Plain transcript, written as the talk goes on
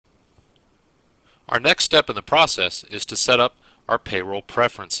Our next step in the process is to set up our payroll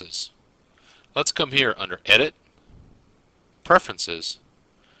preferences. Let's come here under Edit, Preferences,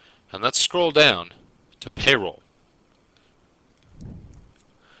 and let's scroll down to Payroll.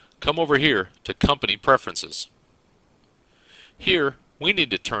 Come over here to Company Preferences. Here we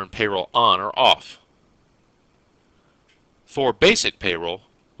need to turn payroll on or off. For basic payroll,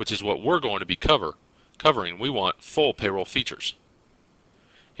 which is what we're going to be covering, we want full payroll features.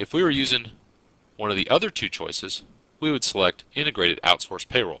 If we were using one of the other two choices, we would select Integrated Outsourced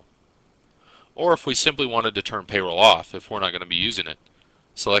Payroll. Or if we simply wanted to turn payroll off if we're not going to be using it,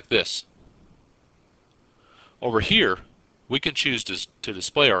 select this. Over here, we can choose to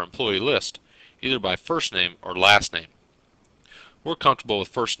display our employee list either by first name or last name. We're comfortable with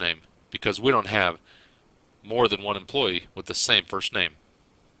first name because we don't have more than one employee with the same first name.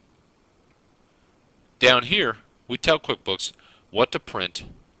 Down here, we tell QuickBooks what to print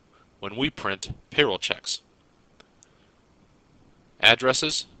when we print payroll checks.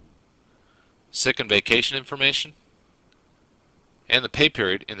 Addresses, sick and vacation information, and the pay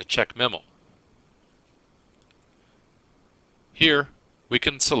period in the check memo. Here, we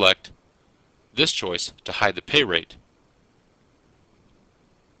can select this choice to hide the pay rate.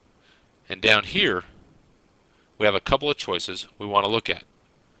 And down here, we have a couple of choices we want to look at.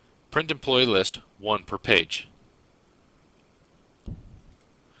 Print employee list, one per page.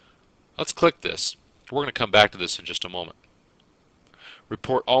 Let's click this. We're going to come back to this in just a moment.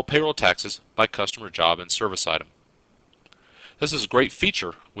 Report all payroll taxes by customer, job, and service item. This is a great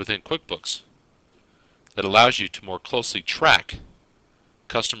feature within QuickBooks that allows you to more closely track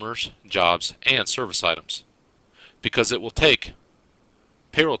customers, jobs, and service items, because it will take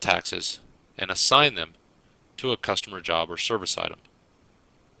payroll taxes and assign them to a customer, job, or service item.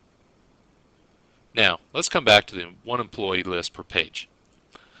 Now, let's come back to the one employee list per page.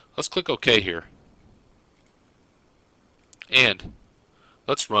 Let's click OK here, and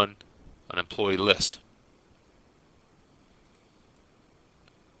let's run an employee list.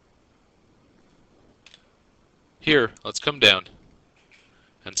 Here, let's come down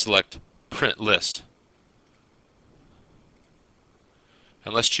and select Print List.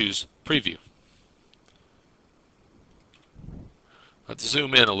 And let's choose Preview. Let's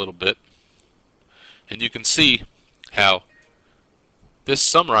zoom in a little bit, and you can see how this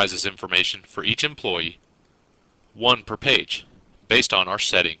summarizes information for each employee, one per page, based on our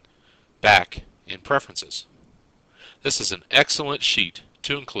setting back in Preferences. This is an excellent sheet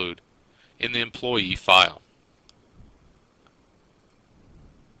to include in the employee file.